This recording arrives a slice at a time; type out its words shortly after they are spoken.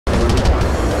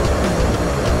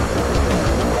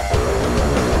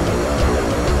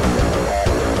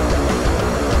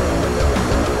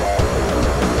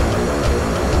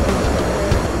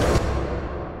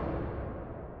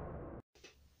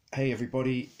Hey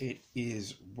everybody, it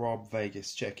is Rob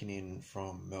Vegas checking in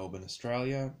from Melbourne,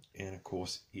 Australia, and of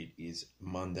course it is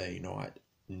Monday night,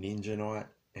 Ninja night,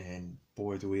 and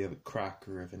boy do we have a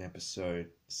cracker of an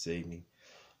episode this evening.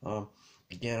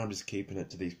 Again, I'm just keeping it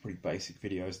to these pretty basic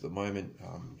videos at the moment.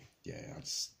 I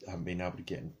just haven't been able to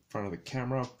get in front of the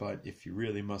camera, but if you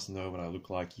really must know what I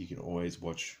look like, you can always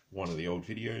watch one of the old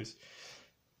videos.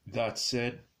 That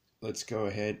said, let's go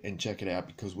ahead and check it out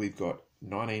because we've got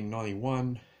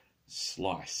 1991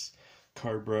 Slice,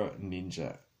 Cobra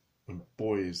Ninja, and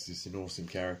boy is this an awesome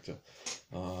character.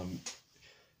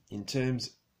 In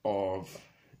terms of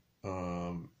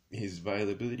his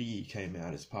availability, he came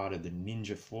out as part of the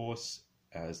Ninja Force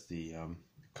as the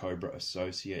Cobra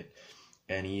Associate,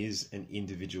 and he is an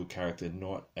individual character,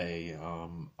 not a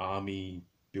army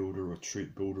builder or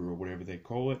troop builder or whatever they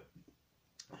call it.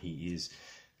 He is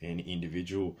an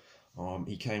individual.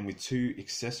 He came with 2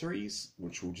 accessories,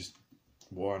 which we'll just,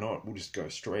 why not, we'll just go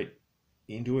straight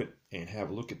into it and have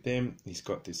a look at them. He's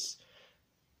got this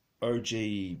OG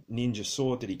ninja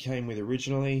sword that he came with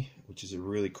originally, which is a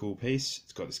really cool piece.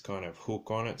 It's got this kind of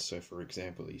hook on it, so for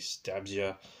example he stabs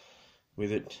you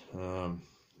with it, and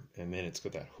then it's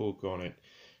got that hook on it,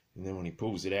 and then when he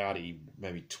pulls it out he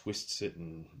maybe twists it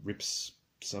and rips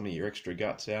some of your extra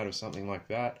guts out or something like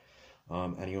that.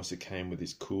 And he also came with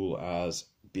this cool as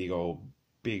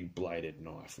big bladed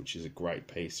knife, which is a great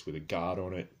piece with a guard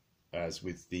on it, as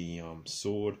with the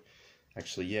sword.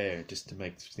 Actually, yeah, just to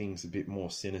make things a bit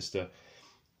more sinister,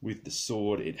 with the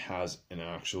sword it has an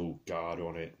actual guard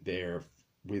on it there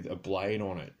with a blade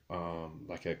on it,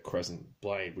 like a crescent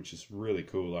blade, which is really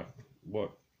cool. Like,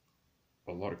 what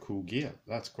a lot of cool gear.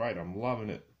 That's great, I'm loving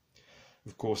it.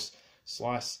 Of course,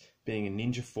 Slice, being a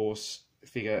Ninja Force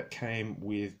figure, came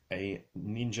with a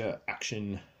ninja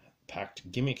action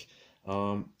packed gimmick,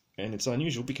 and it's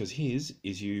unusual because his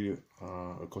is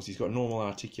of course he's got normal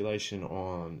articulation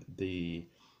on the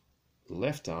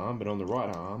left arm, but on the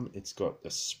right arm it's got a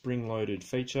spring loaded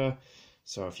feature,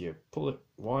 so if you pull it,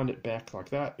 wind it back like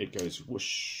that, it goes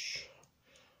whoosh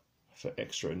for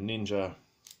extra ninja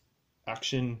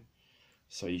action.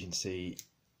 So you can see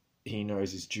he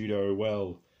knows his judo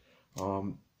well.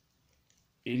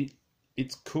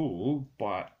 It's cool,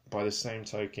 but by the same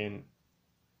token,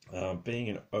 being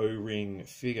an O-ring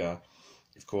figure,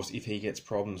 of course, if he gets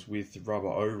problems with the rubber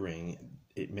O-ring,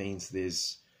 it means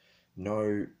there's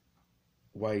no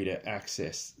way to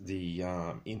access the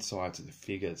insides of the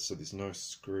figure, so there's no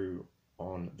screw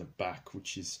on the back,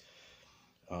 which is,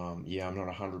 yeah, I'm not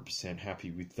 100%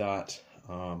 happy with that.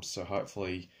 So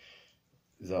hopefully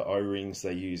the O-rings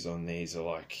they use on these are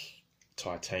like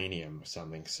titanium or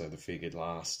something, so the figure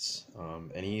lasts.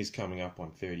 And he is coming up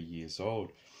on 30 years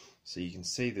old, so you can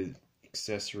see the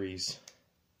accessories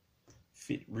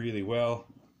fit really well,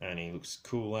 and he looks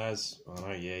cool as, I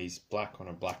know, yeah, he's black on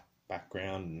a black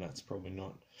background, and that's probably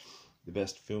not the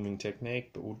best filming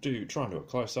technique, but we'll try and do a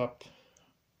close-up.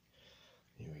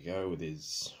 Here we go with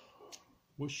his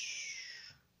whoosh.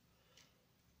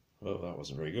 Well, that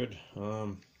wasn't very good.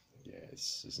 Yeah,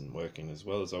 this isn't working as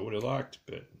well as I would have liked,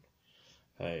 but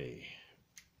hey,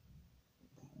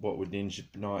 what would Ninja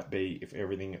Night be if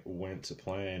everything went to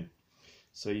plan?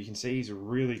 So you can see he's a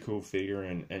really cool figure,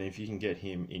 and if you can get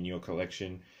him in your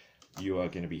collection, you are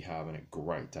going to be having a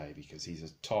great day because he's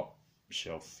a top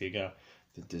shelf figure.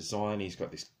 The design, he's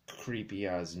got this creepy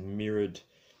as mirrored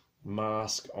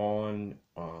mask on,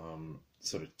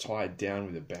 sort of tied down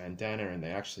with a bandana, and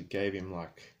they actually gave him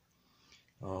like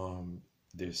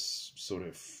this sort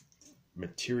of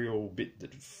material bit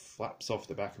that flaps off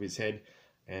the back of his head,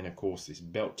 and of course this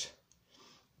belt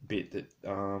bit that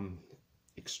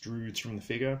extrudes from the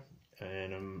figure.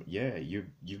 And yeah, you're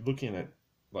looking at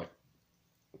like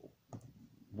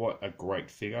what a great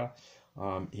figure.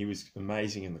 He was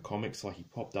amazing in the comics, like he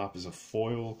popped up as a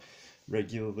foil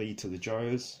regularly to the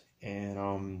Joes,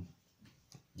 and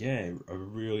yeah, a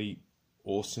really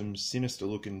awesome, sinister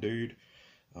looking dude.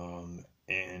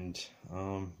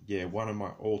 Yeah, one of my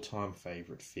all-time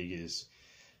favorite figures.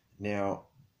 Now,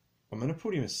 I'm going to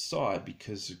put him aside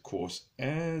because, of course,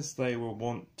 as they were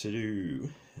wont to do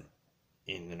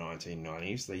in the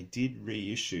 1990s, they did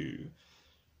reissue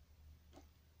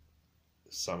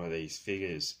some of these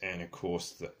figures, and of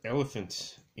course the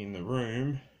elephant in the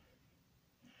room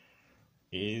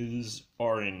is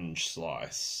Orange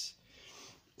Slice.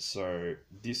 So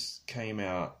this came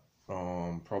out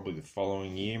probably the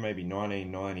following year, maybe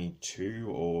 1992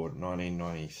 or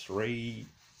 1993,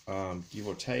 give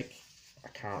or take. I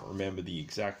can't remember the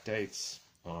exact dates.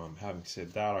 Having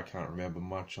said that, I can't remember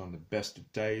much on the best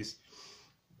of days,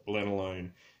 let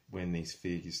alone when these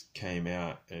figures came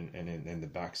out, and the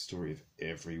backstory of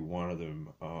every one of them.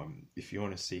 If you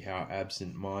want to see how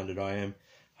absent-minded I am,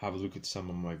 have a look at some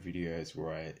of my videos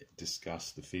where I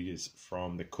discuss the figures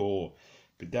from the core.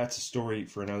 But that's a story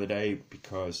for another day,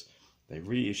 because they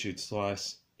reissued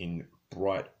Slice in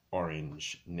bright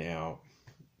orange. Now,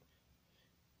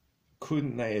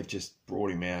 couldn't they have just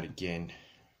brought him out again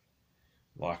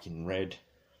like in red?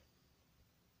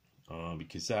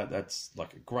 Because that's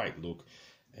like a great look.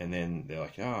 And then they're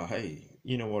like, oh, hey,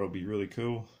 you know what'll be really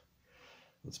cool?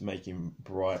 Let's make him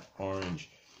bright orange.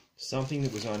 Something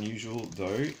that was unusual,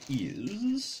 though,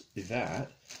 is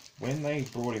that when they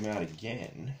brought him out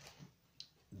again,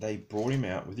 they brought him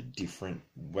out with a different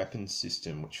weapon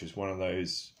system, which was one of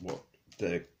those, what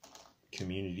the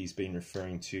community's been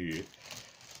referring to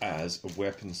as a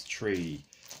weapons tree.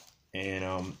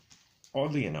 And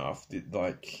oddly enough,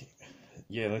 like,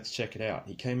 yeah, let's check it out.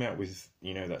 He came out with,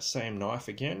 you know, that same knife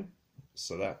again,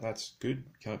 so that's good.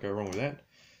 Can't go wrong with that.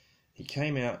 He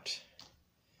came out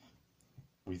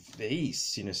with these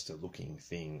sinister looking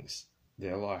things.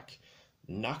 They're like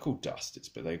knuckle dusters,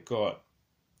 but they've got,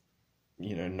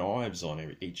 you know, knives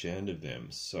on each end of them,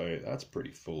 so that's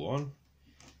pretty full on.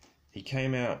 He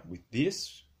came out with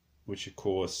this, which of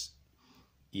course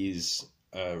is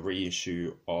a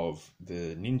reissue of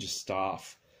the ninja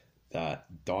staff that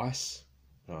Dice,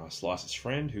 Slice's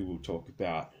friend, who we'll talk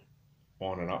about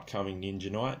on an upcoming Ninja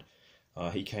Night,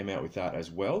 he came out with that as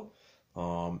well.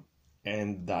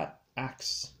 And that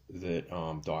axe that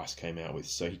Dice came out with.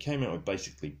 So he came out with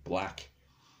basically black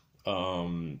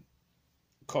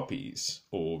copies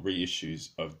or reissues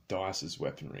of Dice's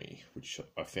weaponry, which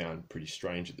I found pretty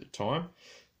strange at the time.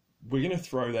 We're going to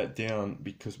throw that down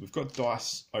because we've got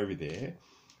Dice over there.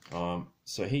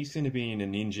 So he's going to be in a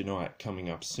Ninja Night coming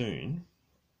up soon.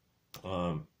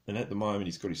 And at the moment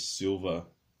he's got his silver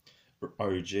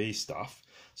OG stuff.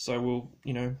 So we'll,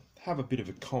 you know, have a bit of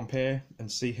a compare and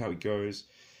see how it goes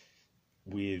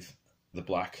with the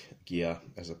black gear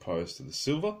as opposed to the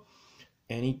silver.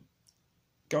 And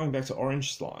going back to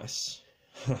Orange Slice,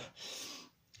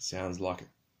 sounds like a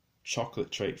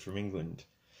chocolate treat from England.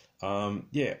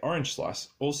 Yeah, Orange Slice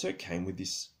also came with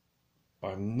this.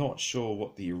 I'm not sure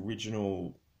what the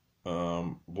original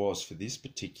was for this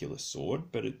particular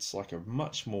sword, but it's like a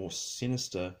much more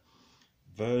sinister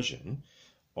version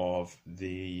of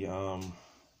the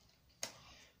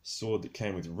sword that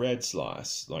came with Red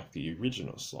Slice, like the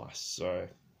original Slice. So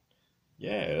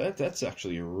yeah, that's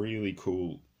actually a really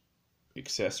cool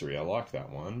accessory. I like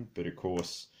that one, but of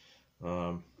course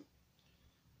it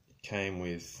came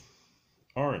with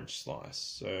Orange Slice,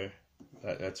 so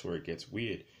that's where it gets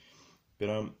weird.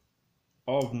 But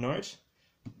of note,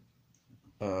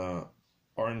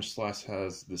 Orange Slice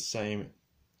has the same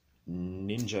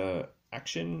ninja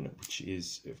action, which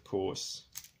is of course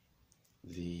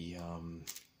the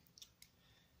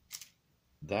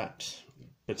that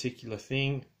particular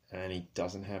thing, and he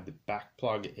doesn't have the back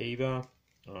plug either.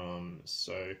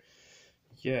 So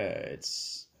yeah,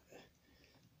 it's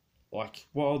like,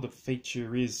 while the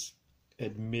feature is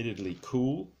admittedly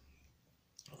cool,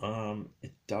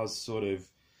 it does sort of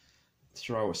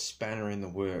throw a spanner in the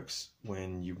works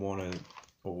when you want to,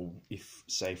 or if,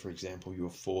 say for example, you were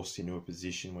forced into a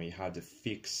position where you had to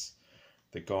fix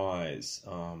the guys,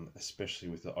 especially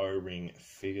with the O-ring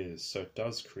figures. So it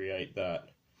does create that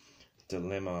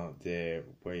dilemma there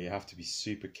where you have to be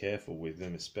super careful with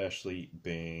them, especially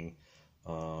being,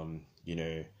 you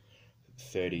know,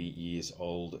 30 years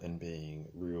old and being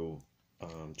real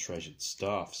treasured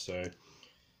stuff. So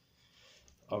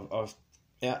I've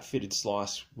outfitted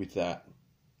Slice with that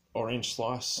Orange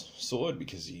Slice sword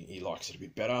because he likes it a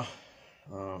bit better.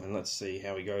 And let's see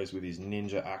how he goes with his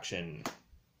ninja action.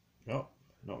 Oh,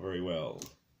 not very well.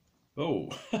 Oh,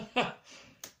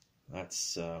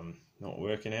 that's not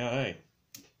working out, eh?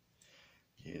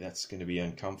 Yeah, that's going to be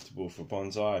uncomfortable for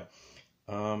Bonsai.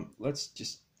 Let's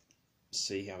just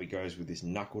see how he goes with this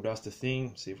knuckle duster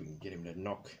thing. See if we can get him to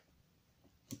knock.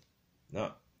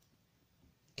 No.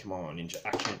 Come on, ninja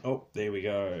action. Oh, there we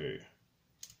go.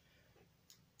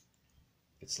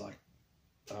 It's like,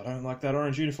 I don't like that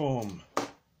orange uniform.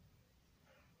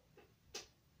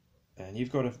 And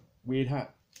you've got a weird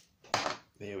hat.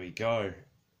 There we go.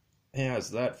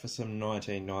 How's that for some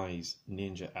 1990s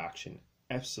ninja action?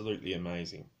 Absolutely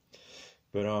amazing.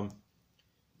 But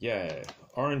yeah,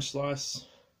 Orange Slice.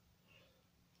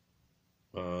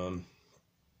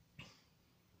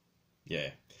 Yeah.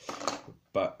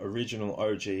 But original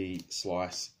OG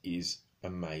Slice is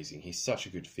amazing. He's such a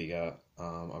good figure.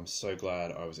 I'm so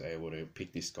glad I was able to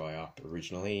pick this guy up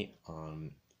originally,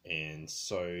 and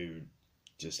so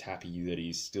just happy that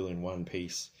he's still in one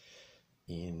piece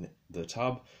in the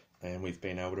tub, and we've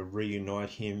been able to reunite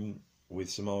him with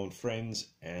some old friends,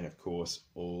 and of course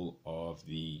all of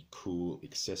the cool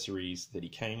accessories that he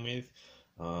came with.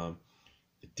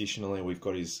 Additionally, we've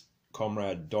got his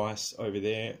comrade Dice over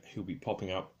there, who'll be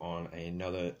popping up on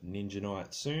another Ninja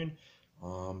Night soon.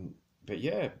 But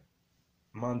yeah,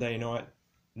 Monday night,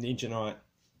 Ninja Night,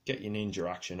 get your ninja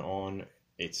action on.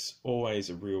 It's always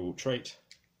a real treat.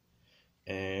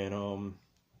 And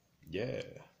yeah,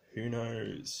 who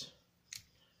knows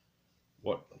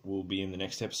what will be in the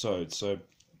next episode. So,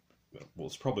 well,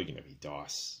 it's probably going to be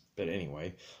Dice. But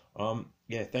anyway,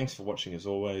 yeah, thanks for watching as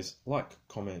always. Like,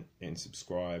 comment, and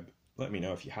subscribe. Let me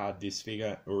know if you had this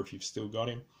figure or if you've still got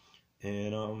him.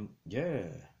 And yeah,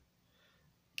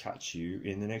 catch you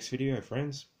in the next video,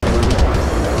 friends.